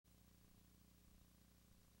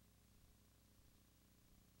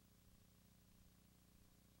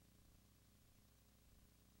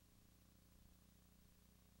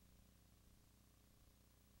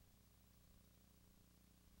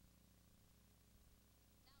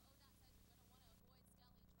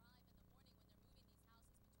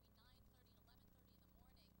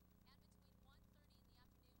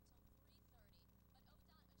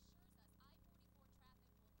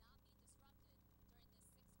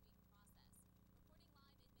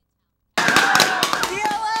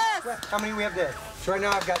How many we have dead? So right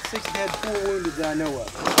now I've got 6 dead, 4 wounded that I know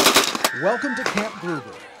of. Welcome to Camp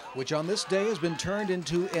Gruber, which on this day has been turned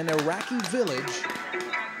into an Iraqi village,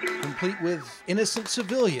 complete with innocent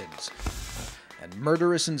civilians and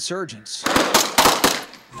murderous insurgents.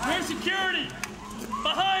 Rear security!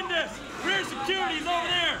 Behind us! Rear security's over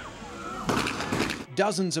there!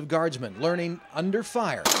 Dozens of guardsmen learning under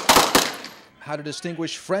fire how to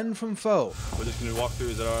distinguish friend from foe. We're just going to walk through.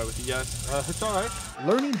 Is that all right with you guys? It's all right.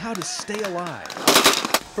 Learning how to stay alive.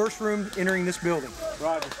 First room entering this building.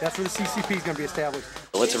 Roger. That's where the CCP is going to be established.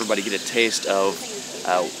 It lets everybody get a taste of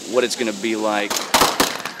what it's going to be like,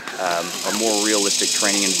 a more realistic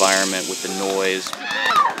training environment with the noise,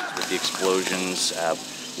 with the explosions,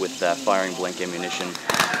 with firing blank ammunition.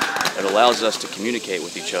 It allows us to communicate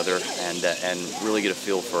with each other and really get a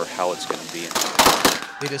feel for how it's going to be.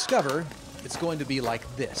 They discover it's going to be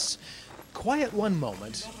like this. Quiet one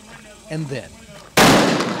moment, and then.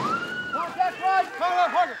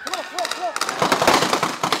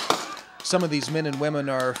 Some of these men and women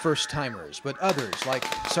are first-timers, but others, like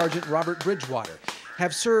Sergeant Robert Bridgewater,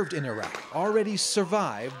 have served in Iraq, already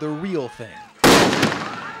survived the real thing.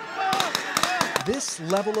 This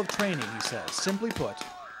level of training, he says, simply put,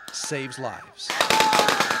 saves lives.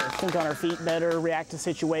 Think on our feet better, react to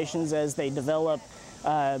situations as they develop,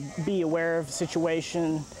 be aware of the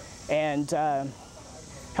situation, and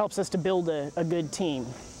helps us to build a good team,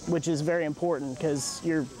 which is very important because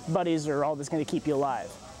your buddies are all that's going to keep you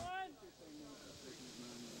alive.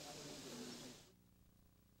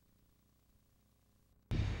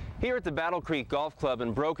 Here at the Battle Creek Golf Club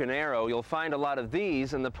in Broken Arrow, you'll find a lot of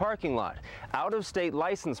these in the parking lot. Out-of-state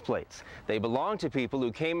license plates. They belong to people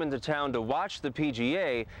who came into town to watch the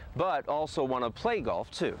PGA, but also want to play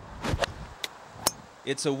golf too.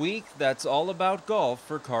 It's a week that's all about golf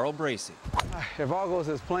for Carl Bracey. If all goes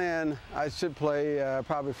as planned, I should play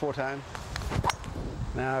probably 4 times.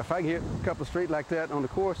 Now, if I get a couple straight like that on the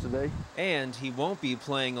course today. And he won't be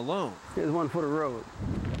playing alone. Here's one for the road.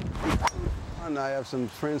 And I have some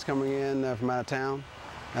friends coming in from out of town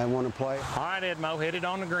that want to play. All right, Edmo, hit it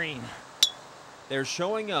on the green. They're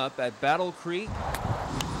showing up at Battle Creek.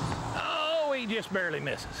 Oh, he just barely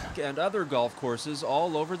misses. And other golf courses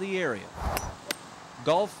all over the area.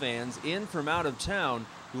 Golf fans in from out of town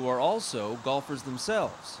who are also golfers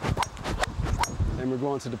themselves. And we're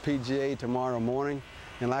going to the PGA tomorrow morning.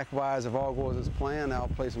 And likewise, if all goes as planned, I'll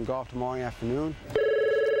play some golf tomorrow afternoon.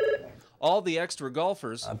 All the extra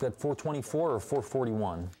golfers. I've got 424 or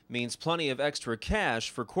 441. Means plenty of extra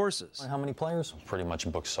cash for courses. How many players? Pretty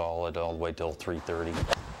much booked solid all the way till 3:30.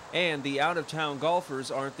 And the out-of-town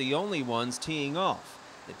golfers aren't the only ones teeing off.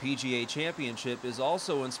 The PGA Championship is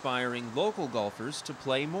also inspiring local golfers to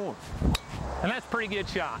play more. And that's a pretty good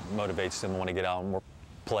shot. Motivates them to want to get out and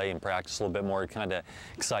play and practice a little bit more. It kind of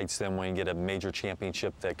excites them when you get a major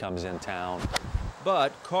championship that comes in town.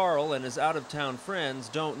 But Carl and his out-of-town friends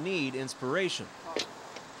don't need inspiration.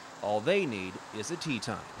 All they need is a tee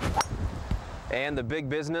time. And the big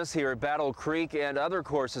business here at Battle Creek and other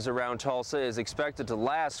courses around Tulsa is expected to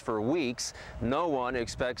last for weeks. No one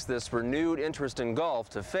expects this renewed interest in golf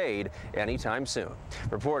to fade anytime soon.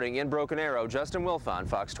 Reporting in Broken Arrow, Justin Wilfon,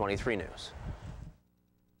 Fox 23 News.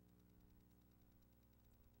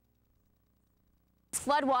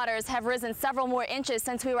 Floodwaters have risen several more inches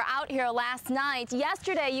since we were out here last night.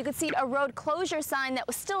 Yesterday, you could see a road closure sign that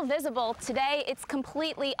was still visible. Today, it's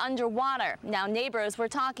completely underwater. Now, neighbors we're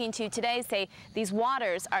talking to today say these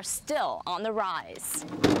waters are still on the rise.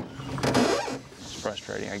 It's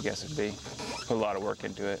frustrating, I guess it'd be. Put a lot of work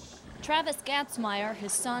into it. Travis Gatzmeyer,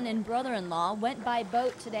 his son and brother-in-law, went by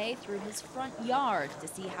boat today through his front yard to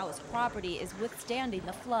see how his property is withstanding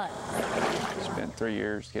the flood. Spent 3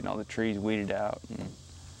 years getting all the trees weeded out and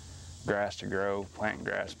grass to grow, planting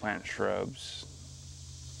grass, planting shrubs,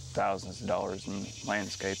 thousands of dollars in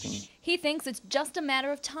landscaping. He thinks it's just a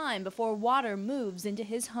matter of time before water moves into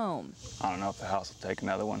his home. I don't know if the house will take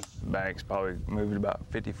another one. The bank's probably moved about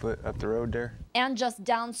 50 foot up the road there. And just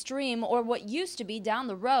downstream, or what used to be down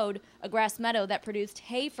the road, a grass meadow that produced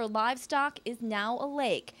hay for livestock is now a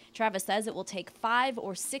lake. Travis says it will take 5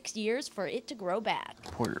 or 6 years for it to grow back.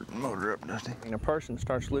 Pull your motor up, Dusty. When a person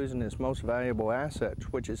starts losing his most valuable asset,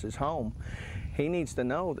 which is his home, he needs to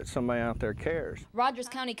know that somebody out there cares. Rogers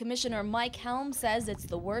County Commissioner Mike Helm says it's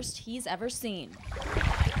the worst he's ever seen.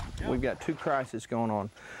 We've got 2 crises going on.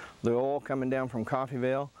 The oil coming down from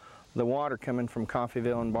Coffeyville, the water coming from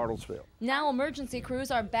Coffeyville and Bartlesville. Now emergency crews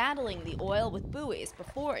are battling the oil with buoys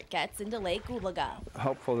before it gets into Lake Oolaga.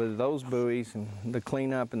 Hopeful that those buoys and the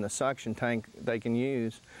cleanup and the suction tank they can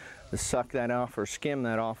use to suck that off or skim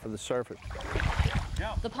that off of the surface.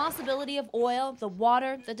 The possibility of oil, the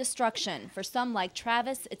water, the destruction. For some like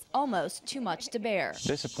Travis, it's almost too much to bear.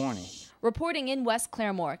 Disappointing. Reporting in West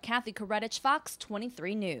Claremore, Kathy Koretich, Fox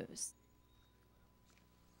 23 News.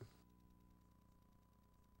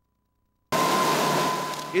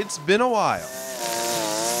 It's been a while,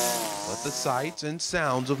 but the sights and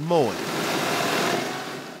sounds of mowing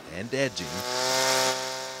and edging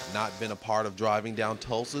have not been a part of driving down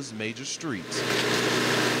Tulsa's major streets.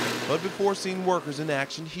 But before seeing workers in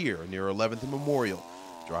action here near 11th and Memorial,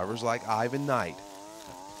 drivers like Ivan Knight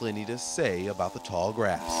have plenty to say about the tall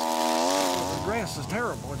grass. The grass is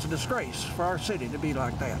terrible. It's a disgrace for our city to be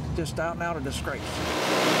like that. Just out and out a disgrace.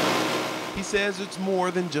 He says it's more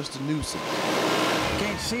than just a nuisance.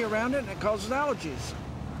 Can't see around it and it causes allergies.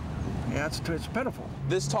 Yeah, it's pitiful.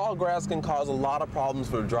 This tall grass can cause a lot of problems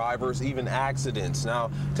for drivers, even accidents.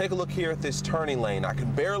 Now, take a look here at this turning lane. I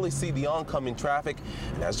can barely see the oncoming traffic,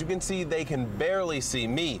 and as you can see, they can barely see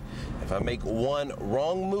me. If I make one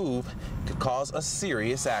wrong move, it could cause a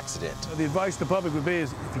serious accident. The advice to the public would be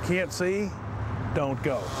is if you can't see, don't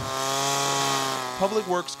go. Public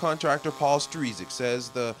Works contractor Paul Strezik says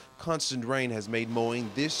the constant rain has made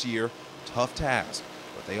mowing this year a tough task,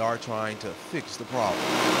 but they are trying to fix the problem.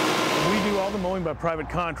 We do all the mowing by private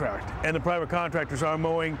contract, and the private contractors are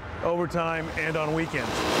mowing overtime and on weekends.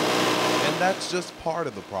 And that's just part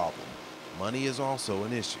of the problem. Money is also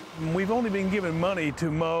an issue. We've only been given money to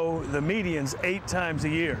mow the medians 8 times a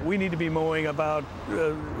year. We need to be mowing about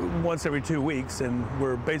once every 2 weeks, and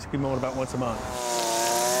we're basically mowing about once a month.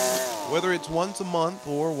 Whether it's once a month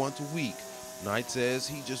or once a week, Knight says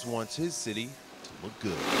he just wants his city to look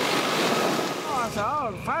good. Oh, I said,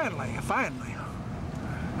 oh, finally.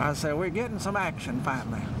 I said, we're getting some action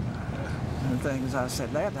finally. And things, I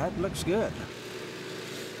said, that looks good.